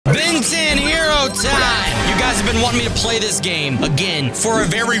Ben 10 hero time. You guys have been wanting me to play this game again for a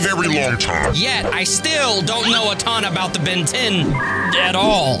very, very long time. Yet, I still don't know a ton about the Ben 10 at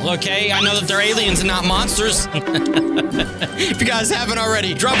all, okay? I know that they're aliens and not monsters. If you guys haven't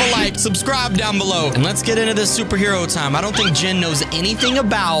already, drop a like, subscribe down below, and let's get into this superhero time. I don't think Jen knows anything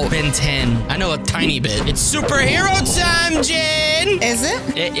about Ben 10. I know a tiny bit. It's superhero time, Jen! Is it?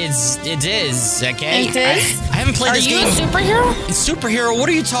 It is, okay? It is? I haven't played this game. Are you a superhero? Superhero? What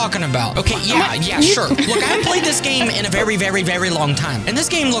are you talking about? Okay, yeah, sure. Look, I haven't played this game in a very, very, very long time. And this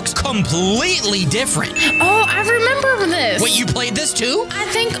game looks completely different. Oh, I remember this. Wait, you played this too? I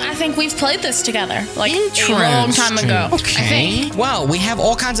think we've played this together. Like a long time ago. Okay. Well, we have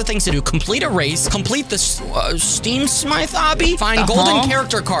all kinds of things to do. Complete a race, complete the Steam Smythe obby, find golden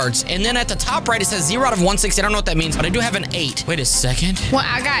character cards, and then at the top right it says 0 out of 160. I don't know what that means, but I do have an 8. Wait a second. Well,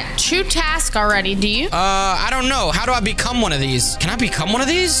 I got 2 tasks already. Do you? I don't know. How do I become one of these? Can I become one of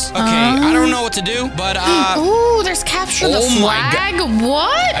these? Okay, I don't know what to do, but ooh, there's capture the flag.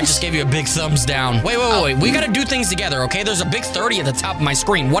 What? I just gave you a big thumbs down. Wait. We gotta do things together, okay? There's a big 30 at the top of my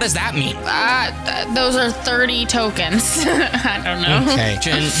screen. What does that mean? Those are 30 tokens. I don't know. Okay,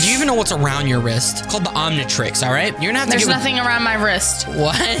 Jen, do you even know what's around your wrist? It's called the Omnitrix, all right? You're gonna have to There's nothing around my wrist.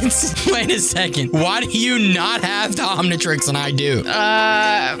 What? Wait a second. Why do you not have the Omnitrix and I do?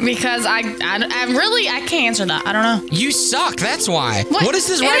 Because I can't answer that. I don't know. You suck, that's why. What is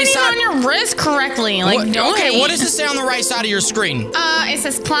this right side? It ain't on your wrist correctly. Like, don't hate. What does it say on the right side of your screen? It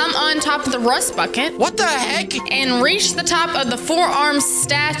says climb on top of the rust bucket. What the heck? And reach the top of the 4-armed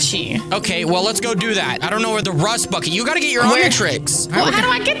statue. Okay, well, let's go do that. I don't know where the rust bucket. You gotta get your Omnitrix. Well, how do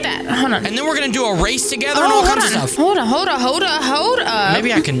I get that? Hold on. And then we're gonna do a race together and all kinds of stuff. Hold up.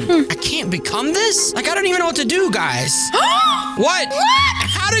 Maybe I can. I can't become this? Like, I don't even know what to do, guys. What?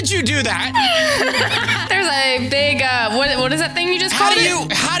 How did you do that? There's a big, what is that thing you just called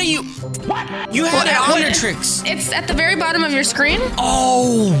it? How do you? What? You had an Omnitrix. It's at the very bottom of your screen.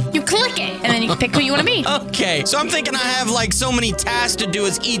 Oh. You click it, and then you can pick who you want to be. Okay, so I'm thinking I have like so many tasks to do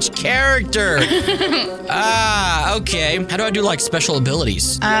as each character. Okay. How do I do like special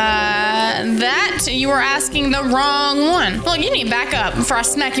abilities? That you were asking the wrong one. Look, you need to back up before I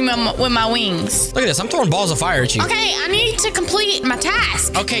smack you with my wings. Look at this, I'm throwing balls of fire at you. Okay, I need to complete my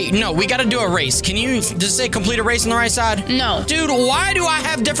task. Okay, no, we gotta do a race. Can you just say complete a race on the right side? No. Dude, why do I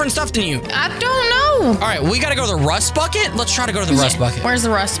have different stuff than you? I don't know. All right, we gotta go to the rust bucket? Let's try to go to the rust bucket. Where's the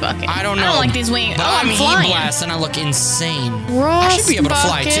rust bucket? I don't know. I don't like these wings. But I'm flying. E-blast and I look insane. Rust I should be able to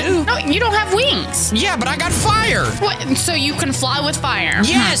fly too. No, you don't have wings. Yeah, but I got fire. What? So you can fly with fire?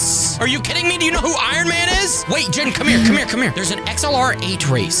 Yes. Are you kidding me? Do you know who Iron Man is? Wait, Jen, come here. There's an XLR 8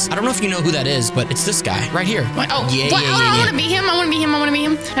 race. I don't know if you know who that is, but it's this guy right here. What? Oh, yeah. I want to be him. I want to be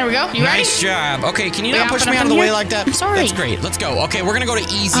him. There we go. You ready? Nice job. Okay, can you not push me out of the way like that? I'm sorry. That's great. Let's go. Okay, we're gonna go to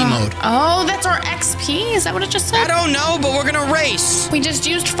easy mode. Oh, that's our XP? Is that what it just said? I don't know, but we're gonna race. We just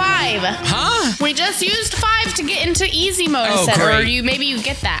used 5. Huh? We just used 5 to get into easy mode. Oh, great. or maybe you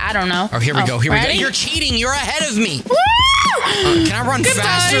get that. I don't know. Oh, here we go. Here we go. Ready? You're cheating. You're ahead of me. Woo! Can I run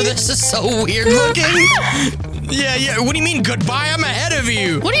faster? This is so weird looking. Yeah. What do you mean goodbye? I'm ahead of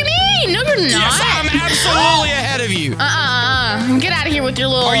you. What do you mean? No, you're not. Yes, I'm absolutely ahead of you. Get out of here with your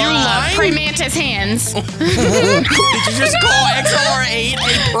little praying mantis hands. Did you just call XLR8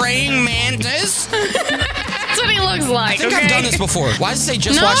 a praying mantis? That's what he looks like. I think I've done this before. Why does it say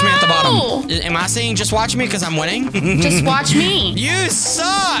just watch me at the bottom? Am I saying just watch me because I'm winning? Just watch me. You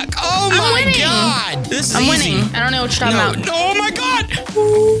suck. Oh my god. This is easy. Winning. I don't know what you're talking about. Oh my god.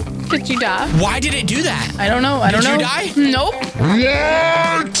 Did you die? Why did it do that? I don't know. Did you die? Nope.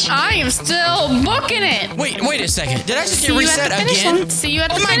 What? I am still booking it. Wait a second. Did I just get reset again? See you at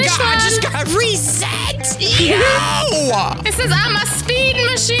the finish line. Oh my god, I just got reset. Yo! It says I'm a speed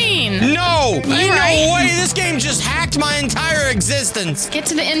machine. No. Ain't no way. This game just hacked my entire existence. Get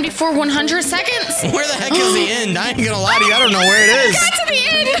to the end before 100 seconds. Where the heck is the end? I ain't gonna lie to you. I don't know where it is. Got to the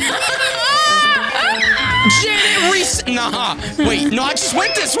end. Jen, reset. Nah. Wait, no, I just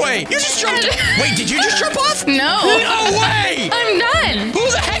went this way. You just jumped. Wait, did you just jump off? No. No way. I'm done. Who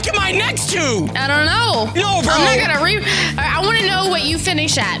the heck am I next to? I don't know. No, bro. I'm not gonna I want to know what you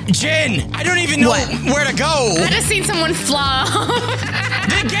finish at. Jen, I don't even know where to go. I just seen someone fly.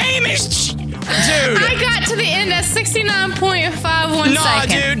 The game is... Dude. I got to the end at 69.51 seconds. Nah,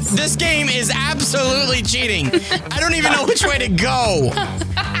 dude. This game is absolutely cheating. I don't even know which way to go.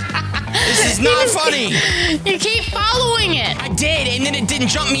 This is not funny. You keep following it. I did, and then it didn't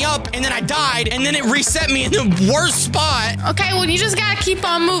jump me up, and then I died, and then it reset me in the worst spot. Okay, well, you just gotta keep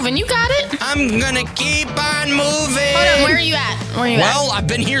on moving. You got it? I'm gonna keep on moving. Hold on, where are you at? Well, I've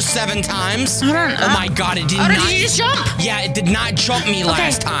been here 7 times. Hold on. Oh my God, it did not. Did you just jump? Yeah, it did not jump me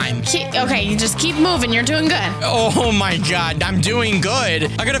last time. Okay, you just keep moving. You're doing good. Oh my God, I'm doing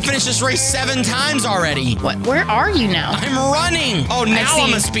good. I gotta finish this race 7 times already. What? Where are you now? I'm running. Oh, now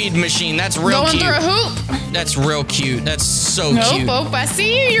I'm a speed machine. That's real cute. Going through a hoop. That's real cute. That's so cute. Nope, I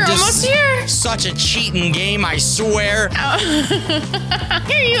see you. You're almost here. Such a cheating game, I swear. Oh.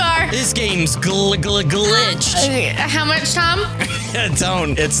 Here you are. This game's glitched. How much, Tom?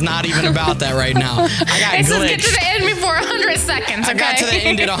 Don't. It's not even about that right now. I got glitched. Let's get to the end before 100 seconds, okay? I got to the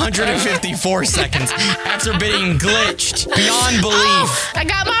end at 154 seconds after being glitched beyond belief. Oh, I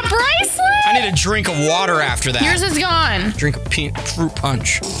got my bracelet. I need a drink of water after that. Yours is gone. Drink a fruit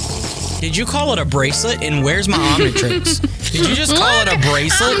punch. Did you call it a bracelet? And where's my Omnitrix? Did you just call it a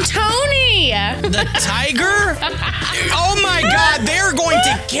bracelet? I'm Tony. The tiger? Oh my God, they're going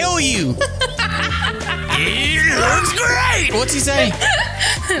to kill you. It looks great. What's he say?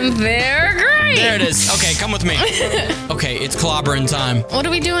 They're great. There it is. Okay, come with me. Okay, it's clobbering time. What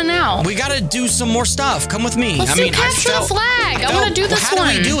are we doing now? We gotta do some more stuff. Come with me. Let's do capture the flag. I want to do this one.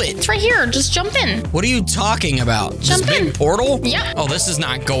 How do we do it? It's right here. Just jump in. What are you talking about? Jump this in. Big portal? Yep. Oh, this is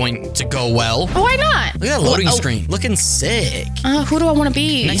not going to go well. Oh, why not? Look at that loading screen. Looking sick. Who do I want to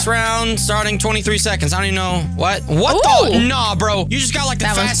be? Next round, starting 23 seconds. I don't even know. What? What the? Nah, bro. You just got like the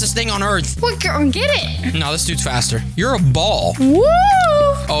fastest thing on Earth. What? Get it. No, this dude's faster. You're a ball. Woo!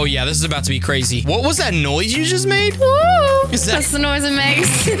 Oh, yeah, this is about to be crazy. What was that noise you just made? Woo! That's the noise it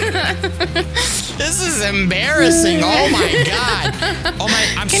makes. This is embarrassing. Oh, my God. Oh, my.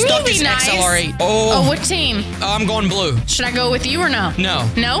 I'm stuck in XLR8. Oh, what team? I'm going blue. Should I go with you or no? No.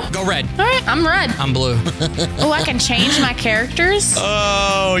 No? Go red. All right, I'm red. I'm blue. Oh, I can change my characters?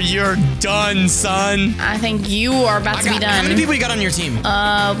 Oh, you're done, son. I think you are about to be done. How many people you got on your team?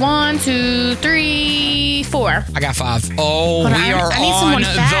 1, 2, 3, 4. I got 5. Oh, we are on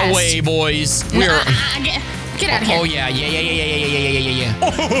the way, boys. We are. Get out of here. Oh, yeah. No!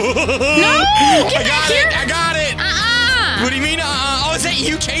 Get back here. I got it. What do you mean? Oh, is that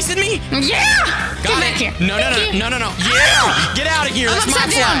you chasing me? Yeah. Get back here. No. Yeah. Get out of here. That's my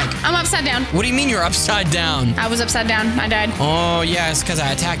flag. I'm upside down. What do you mean you're upside down? I was upside down. I died. Oh, yeah. It's because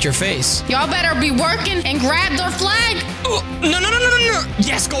I attacked your face. Y'all better be working and grab their flag. No.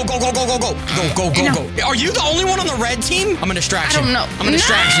 Yes, go. Go. Are you the only one on the red team? I'm a distraction. I don't know. I'm a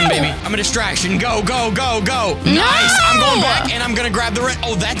distraction, baby. I'm a distraction. Go. Nice. I'm going back and I'm gonna grab the red.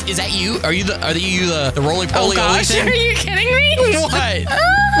 Oh, is that you? Are you the roly-poly gosh, thing? Are you kidding me? What?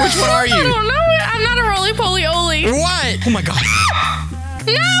 Which one are you? I don't know. I'm not a roly-poly-oly. What? Oh my God.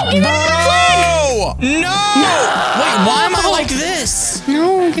 No, give me back the flag. No. Wait, why am I like this?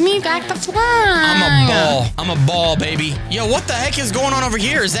 No, give me back the flag. I'm a ball, baby. Yo, what the heck is going on over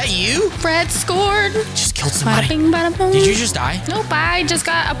here? Is that you? Fred scored. Just killed somebody. Bada bing, bada boom. Did you just die? Nope, I just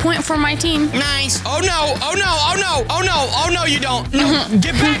got a point for my team. Nice. Oh no, you don't. No,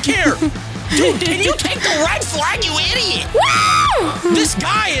 get back here. Dude, can you take the red flag, you idiot? Woo! This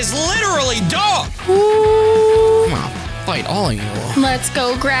guy is literally dog. Ooh. Come on, fight all of you. Let's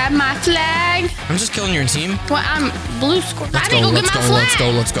go grab my flag. I'm just killing your team. Well, I'm blue score. I didn't go get my flag.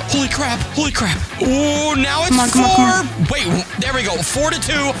 Let's go. Holy crap. Ooh, now it's 4. Come on. Wait, there we go.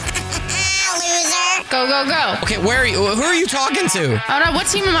 4-2. Loser. Go. Okay, where are you? Who are you talking to? Oh no, what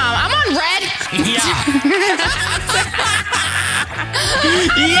team am I? I'm on red.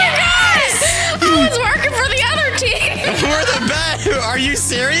 Yes! I was working for the other team. We're the best. Are you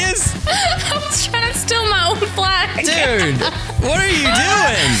serious? I was trying to steal my own flag. Dude, what are you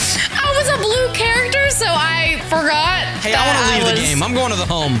doing? I was a blue character, so I forgot. Hey, I want to leave the game. I'm going to the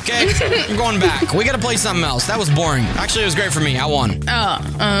home, okay? I'm going back. We got to play something else. That was boring. Actually, it was great for me. I won.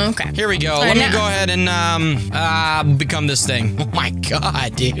 Oh, okay. Here we go. Let me go ahead and become this thing. Oh my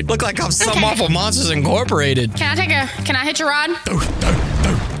God, dude. Look like I'm some awful Monsters Incorporated. Can I hit your rod?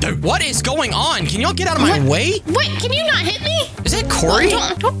 What is going on? Can y'all get out of my way? Wait, can you not hit me? Is that Corey?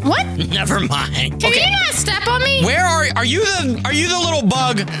 What? Never mind. Can you not step on me? Where are you the little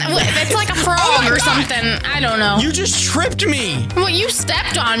bug? It's like a frog or something. I don't know. You just tripped me. Well, you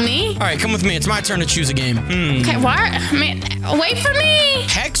stepped on me. All right, come with me. It's my turn to choose a game. Okay, why? Man, wait for me.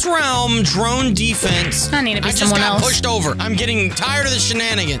 Hex Realm Drone Defense. I need to be someone else. I just got pushed over. I'm getting tired of the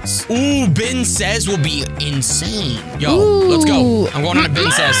shenanigans. Ooh, Ben Says will be insane. Yo, let's go. I'm going on to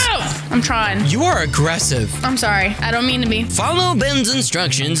Ben Says. I'm trying. You are aggressive. I'm sorry. I don't mean to be. Follow Ben's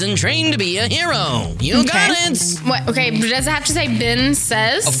instructions and train to be a hero. You got it. What? Okay, but does it have to say Ben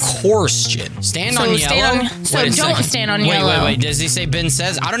says? Of course, Jen. Stand on yellow. Don't stand on yellow. Wait. Does he say Ben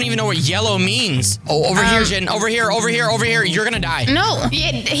says? I don't even know what yellow means. Oh, over here, Jen. Over here. You're gonna die. No,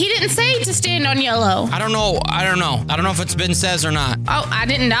 he didn't say to stand on yellow. I don't know if it's Ben says or not. Oh, I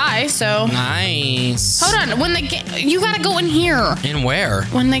didn't die, so. Nice. Hold on. When the game, you gotta go in here. In where?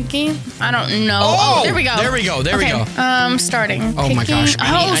 When the game, I don't know. Oh, there we go. There we go. Starting. Oh my gosh.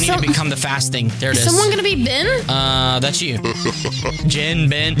 I need to become the fast thing. There it is. Someone gonna be Ben? That's you. Jen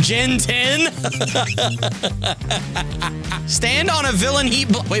 10. Stand on a villain heap.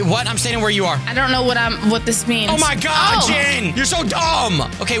 Wait, what? I'm standing where you are. I don't know what this means. Oh my god, Jen! You're so dumb!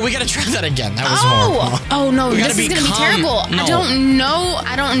 Okay, we gotta try that again. That was horrible. Oh no, this is gonna be terrible. No.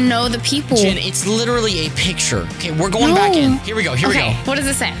 I don't know the people. Jen, it's literally a picture. Okay, we're going back in. Here we go. What does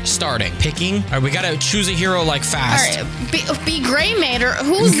it say? Starting. Picking. All right, we gotta choose a hero like fast. All right, be Gray Matter.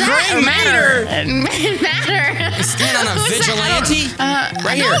 Who's that? Gray Matter. Matter. Stand on a vigilante?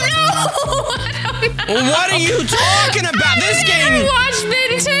 Right here. I don't know. What are you talking about? This game. Watch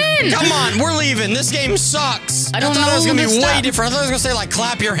Ben 10. Come on, we're leaving. This game sucks. I thought it was gonna be way different. I thought it was gonna say like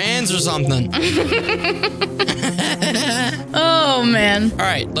clap your hands or something. Oh man. All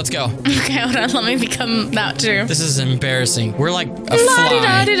right, let's go. Okay, hold on. Let me become that too. This is embarrassing. We're like a fly.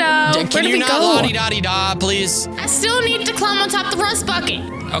 La-di-da-di-da. Can you not la-di-da-di-da, please? I still need to climb on top of the rust bucket.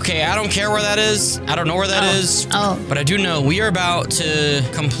 Okay, I don't care where that is. I don't know where that is. Oh. But I do know we are about to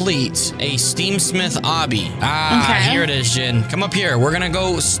complete a Steamsmith obby. Here it is, Jen. Come up here. We're gonna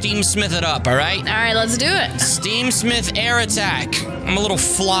go Steamsmith it up, all right? All right, let's do it. Steamsmith air attack. I'm a little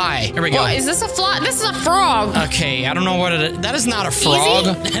fly. Here we go. What, is this a fly? This is a frog. Okay, I don't know what it is. That is not a frog.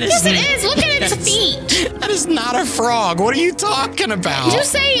 Yes, it is. Look at its feet. That is not a frog. What are you talking about? Did you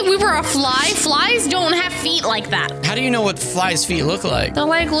say we were a fly? Flies don't have feet like that. How do you know what flies' feet look like? They're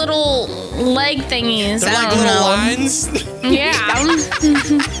like little leg thingies. They're like little lines? Yeah.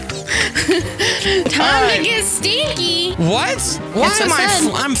 Time to get stinky. What? Why am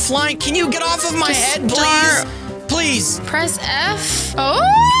I'm flying? Can you get off of my head, please? Please. Press F. Oh!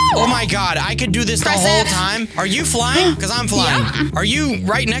 Oh my god, I could do this the whole time. Are you flying? Because I'm flying. Yeah. Are you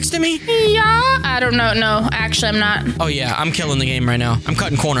right next to me? Yeah. I don't know. No, actually, I'm not. Oh yeah, I'm killing the game right now. I'm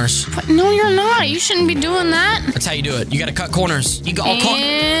cutting corners. What? No, you're not. You shouldn't be doing that. That's how you do it. You gotta cut corners. You gotta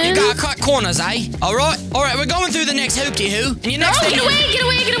cut corners, eh? All right, we're going through the next hoopty-hoo. And your next thing. Get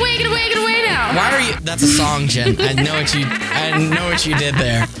away now. Why are you? That's a song, Jen. I know what you did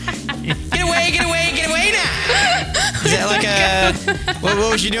there. Get away now. Is that like what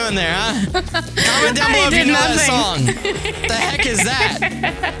was you doing there, huh? Comment down below if you know that song. What the heck is that?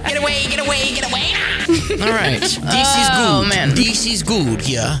 Get away now. All right. This is good. Man. This is good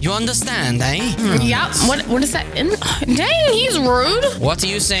here. You understand, eh? Yep. What is that? Dang, he's rude. What are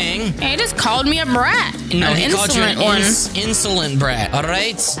you saying? He just called me a brat. No, he called you an one. insolent brat. All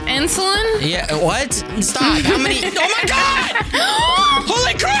right? Insulin? Yeah. What? Stop. How many? Oh my god!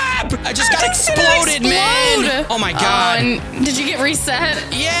 Holy crap! I just got exploded, man. Oh my god. Did you get reset?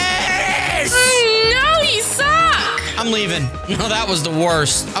 Yes! No, you suck! I'm leaving. No, that was the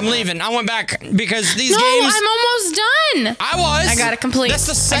worst. I'm leaving. I went back because these games... No, I'm almost done. I was. I gotta complete. That's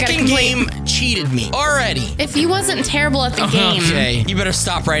the second game cheated me already. If you wasn't terrible at the game... Okay, you better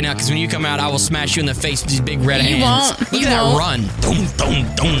stop right now because when you come out, I will smash you in the face with these big red hands. You won't. Look at that run. Boing,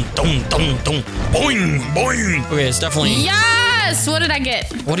 boing. Okay, it's definitely... Yes! What did I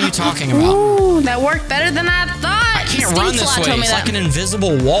get? What are you talking about? Ooh, that worked better than I thought. I can't run this way. It's like an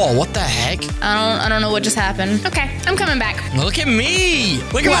invisible wall. What the heck? I don't know what just happened. Okay, I'm coming back. Look at me.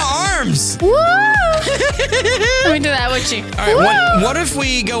 Look at my arms. Woo! Let me do that with you. All right, what if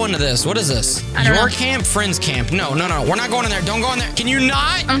we go into this? What is this? Your camp, friends camp. No. We're not going in there. Don't go in there. Can you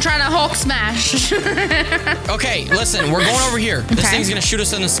not? I'm trying to Hulk smash. Okay, listen. We're going over here. This thing's going to shoot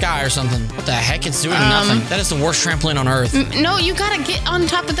us in the sky or something. What the heck? It's doing nothing. That is the worst trampoline on earth. No, you got to get on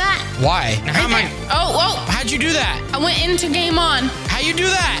top of that. Why? Now, how am I? Oh. How'd you do that? I went into game on. How you do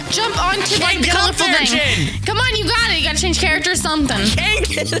that? Jump onto the colorful thing. Jen. Come on, you got it. You got to change character or something. Can't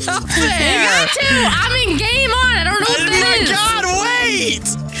get up there. You got to. I'm in game on. I don't know what that is. Oh my god, wait.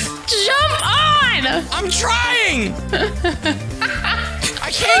 Jump on. I'm trying. I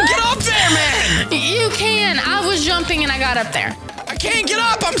can't get up there, man. You can. I was jumping and I got up there. I can't get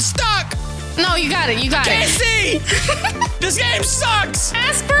up. I'm stuck. No, you got it. You got it. Can't see. This game sucks.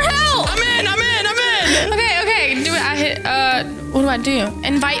 Ask for help. I'm in. Okay. Do it. I hit. What do I do?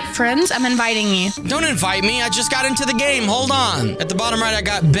 Invite friends. I'm inviting you. Don't invite me. I just got into the game. Hold on. At the bottom right, I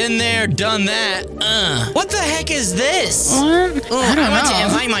got been there, done that. What the heck is this? What? I don't know. To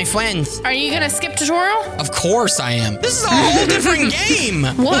invite my friends. Are you gonna skip tutorial? Of course I am. This is a whole different game.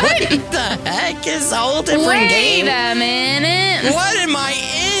 What? What the heck is a whole different game? Wait a minute. What am I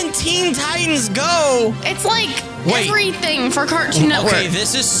in? Teen Titans Go. It's like Wait. everything for Cartoon Network. Okay,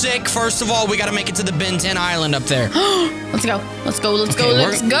 this is sick. First of all, we got to make it to the Ben 10 Island up there. Let's go. Let's go. Let's Okay, go.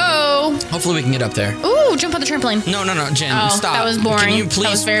 Let's go. Hopefully we can get up there. Ooh, jump on the trampoline. No, Jen, Oh, stop. that was boring. Can you That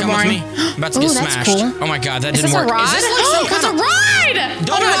please was very come boring. with me? I'm about to Ooh, get that's smashed. cool. Oh my god, that Is didn't this a work. ride? Is this like some It's kind a of... ride.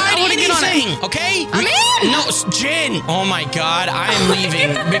 Don't ride I wanna get on it. anything, okay? I'm in. No, Jen. Oh my god, I am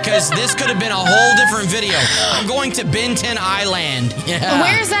leaving because this could have been a whole different video. I'm going to Ben 10 Island. Yeah.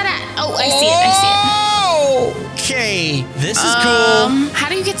 Where is that at? Oh, I see it. I see it. Okay, this is cool. How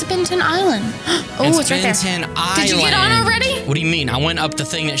do you get to Ben 10 Island? Oh, it's right there. Ben 10 Island. Did you get on already? What do you mean? I went up the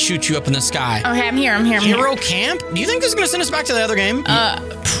thing that shoots you up in the sky. Okay, I'm here. I'm here. I'm here. Hero Camp? Do you think this is going to send us back to the other game?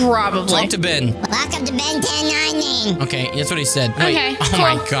 Probably. Talk to Ben. Welcome to Ben 10 Island. Okay, that's what he said. Wait, Okay, oh cool.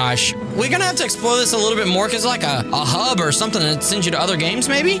 my gosh. We're going to have to explore this a little bit more because like a hub or something that sends you to other games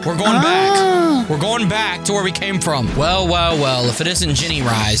maybe? We're going back. We're going back to where we came from. Well, if it isn't Jenny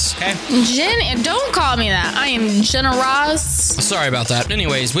Rise, okay? Jen, don't call me that. I am Jenna Ross. Sorry about that.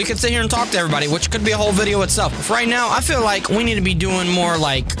 Anyways, we could sit here and talk to everybody, which could be a whole video itself. But right now, I feel like we need to be doing more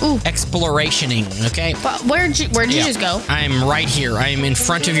like explorationing, okay? But where'd you just go? I am right here. I am in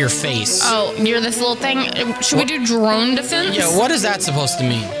front of your face. Oh, you're this little thing. Should we do drone defense? Yeah, what is that supposed to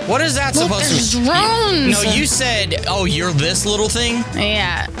mean? What is that Look, supposed there's to mean? drones. No, you said, oh, you're this little thing?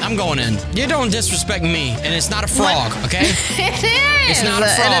 Yeah. I'm going in. You don't disrespect me, and it's not a frog, okay? It is. It's not a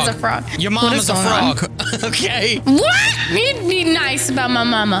frog. It is a frog. Your What mom is is a going on? frog, okay? What? You'd be nice about my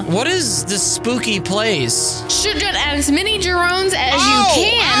mama. What is this spooky place? Shoot as many drones as you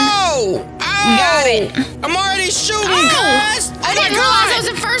can. Oh! Got it. I'm already shooting, Oh, guys! I didn't realize I was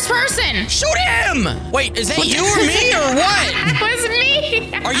in first person. Shoot him! Wait, is that you or me or what? It was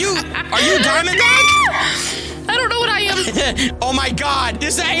me. Are you Diamondback? I don't know what I am. Oh my god,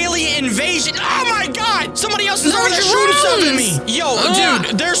 this is an alien invasion. Oh my god, somebody else is They're over there shooting something at drones. me. Yo,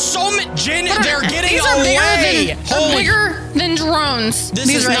 dude, there's so much. Jen, they're getting These are away. bigger than drones. This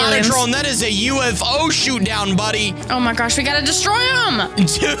These is are not aliens. a drone. That is a UFO shoot down, buddy. Oh my gosh, we gotta destroy them.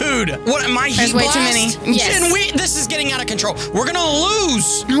 Dude, what am I? There's way too many. Yes. Jen, this is getting out of control. We're gonna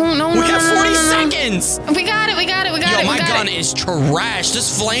lose. No. We have 40 no. seconds. We got it. Yo, my gun is trash.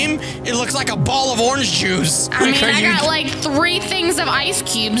 This flame, it looks like a ball of orange juice. I mean, Like, are I you- got like 3 things of ice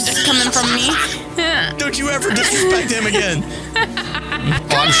cubes coming from me. Don't you ever disrespect him again.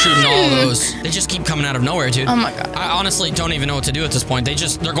 Oh, I'm shooting all those. They just keep coming out of nowhere, dude. Oh my god. I honestly don't even know what to do at this point.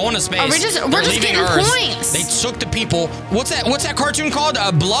 They're going to space. We're They're just leaving getting Earth. points. They took the people. What's that cartoon called?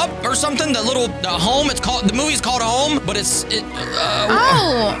 Blub or something? The Home. The movie's called Home, but it's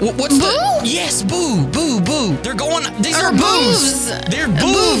what's Boo? Yes, Boo. They're going. These are boos. They're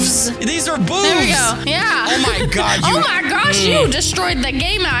boos. These are boos. There we go. Yeah. Oh my god. Oh my gosh, you destroyed the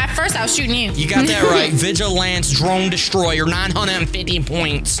game. At first, I was shooting you. You got that right. Vigilance Drone Destroyer, 950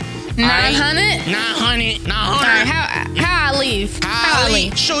 points. 900? 900. All right, how I leave? How I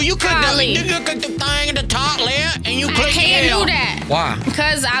leave? So you click How I the leave? thing at the top left, and you I click can't L. do that. Why?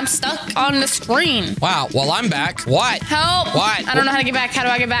 Because I'm stuck on the screen. Wow. Well, I'm back. What? Help. What? I don't know how to get back. How do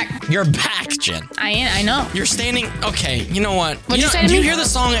I get back? You're back, Jen. I know. You're standing. Okay. You know what? What'd you say to Do you me? hear the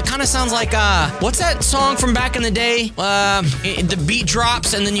song? It kind of sounds like what's that song from back in the day? The beat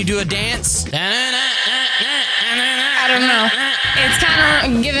drops and then you do a dance. I don't know. It's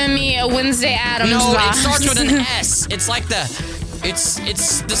kind of giving me a Wednesday Addams No, vibe. it starts with an S. It's like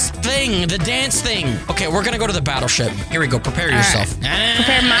it's this thing, the dance thing. Okay, we're gonna go to the battleship. Here we go. Prepare yourself.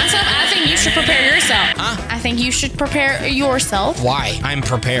 Prepare myself? I think you should prepare yourself. Huh? I think you should prepare yourself. Why? I'm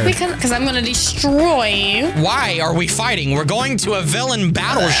prepared. Because I'm going to destroy you. Why are we fighting? We're going to a villain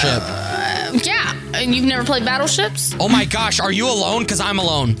battleship. Yeah. And you've never played battleships? Oh my gosh, are you alone? Because I'm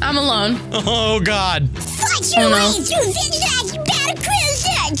alone. I'm alone. Oh god. Fight your Oh, no. way through Vigilance battle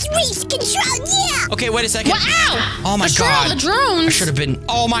cruisers. Reach control, yeah. Okay, wait a second. Wow! Oh my Destroy god. all the drones. I should have been.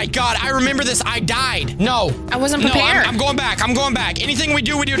 Oh my god, I remember this. I died. No. I wasn't No, prepared. I'm going back. I'm going back. Anything we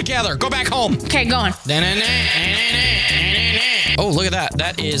do together. Go back home. Okay, go on. Oh, look at that.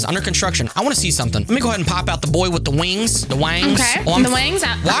 That is under construction. I want to see something. Let me go ahead and pop out the boy with the wings. The wangs. Okay, Oh, the wings.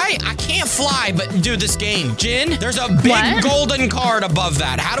 Why? I can't fly, but dude, this game. Jen, there's a big What? golden card above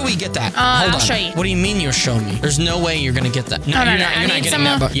that. How do we get that? Hold I'll on. show you. What do you mean you're showing me? There's no way you're gonna get that. No, Oh, no, you're no. not, I you're not need getting some.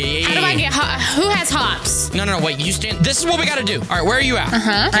 that. But yeah. How do I get who has hops? No, wait. You stand. This is what we gotta do. All right, where are you at?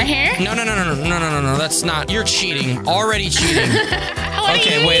 Right here? No. That's not. You're cheating. Already cheating. What do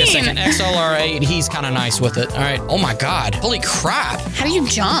Okay, you wait a mean? second. XLR8, he's kind of nice with it. All right. Oh my god. Holy crap. How do you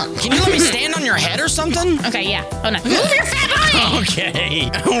jump? Can you let me stand on your head or something? Okay, yeah. Oh no. Move your fat body Okay.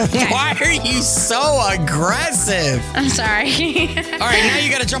 Why are you so aggressive? I'm sorry. All right, now you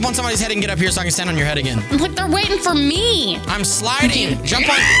gotta jump on somebody's head and get up here so I can stand on your head again. Look, they're waiting for me. I'm sliding. Jump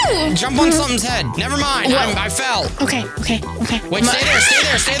on something's head. Never mind. I fell. Okay. Wait,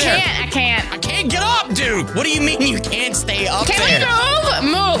 stay there. I can't. I can't get up, dude. What do you mean you can't stay up there? Can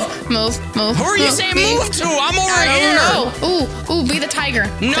we move? Who are you saying move to? I'm over here. Ooh, be the tiger.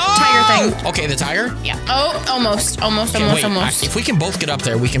 No. Tiger thing. Okay, the tiger? Yeah. Oh, almost. Wait, if we can both get up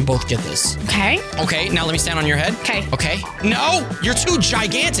there, we can both get this. Okay. Okay, now let me stand on your head. Okay. No, you're too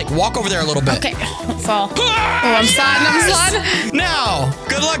gigantic. Walk over there a little bit. Okay. Don't fall. Oh, I'm sliding. Now,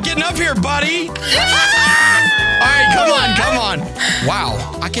 good luck getting up here, buddy. All right, come on.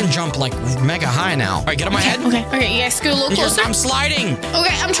 Wow, I can jump like mega high now. All right, get on my head. Okay, you guys scoot a little closer. I'm sliding.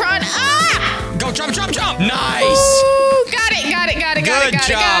 Okay, I'm trying. Go, jump. Nice. Ooh, got it. Good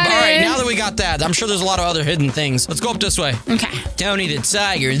job. All right, now that we got that, I'm sure there's a lot of other hidden things. Let's go up this way. Okay. Tony the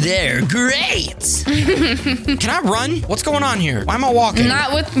tiger there. Great. Can I run? What's going on here? Why am I walking?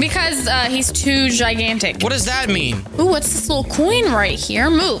 Because he's too gigantic. What does that mean? Ooh, what's this little coin right here?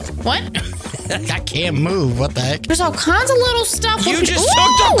 Move. What? I can't move. What the heck? There's all kinds of little stuff. You just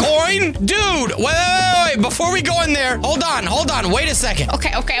took the coin? Dude, wait. Before we go in there, hold on. Wait a second.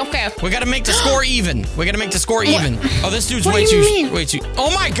 Okay. We gotta make the score even. Oh, this dude's way too.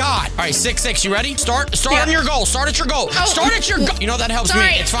 Oh my God. All right, 6-6. You ready? Start on your goal. Start at your goal. Oh. Start at your goal. You know, that helps me.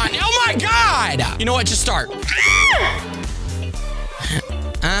 It's fine. Oh my God. You know what? Just start.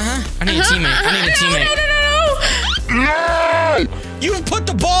 I need a teammate. No! You put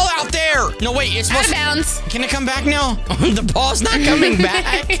the ball out there. No, wait. It's supposed out of bounds. Can it come back now? The ball's not coming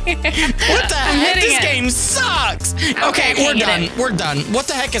back. What the heck? This game sucks. Okay, we're done. What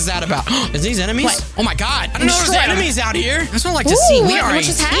the heck is that about? Is these enemies? What? Oh my God. I don't know there's enemies out here. That's what I like to see. We are a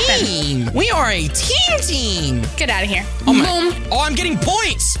team. We are a team. Get out of here. Oh, Boom. Oh, I'm getting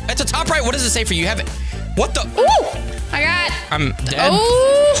points. At the top right, what does it say for you? You have it. What the? Ooh. I got. I'm dead.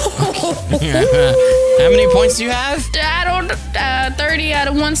 Oh. How many points do you have? I don't. 30 out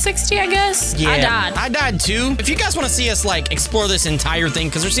of 160, I guess. Yeah, I died too. If you guys want to see us like explore this entire thing,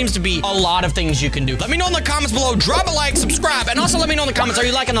 because there seems to be a lot of things you can do, let me know in the comments below. Drop a like, subscribe, and also let me know in the comments, are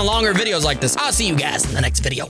you liking the longer videos like this? I'll see you guys in the next video.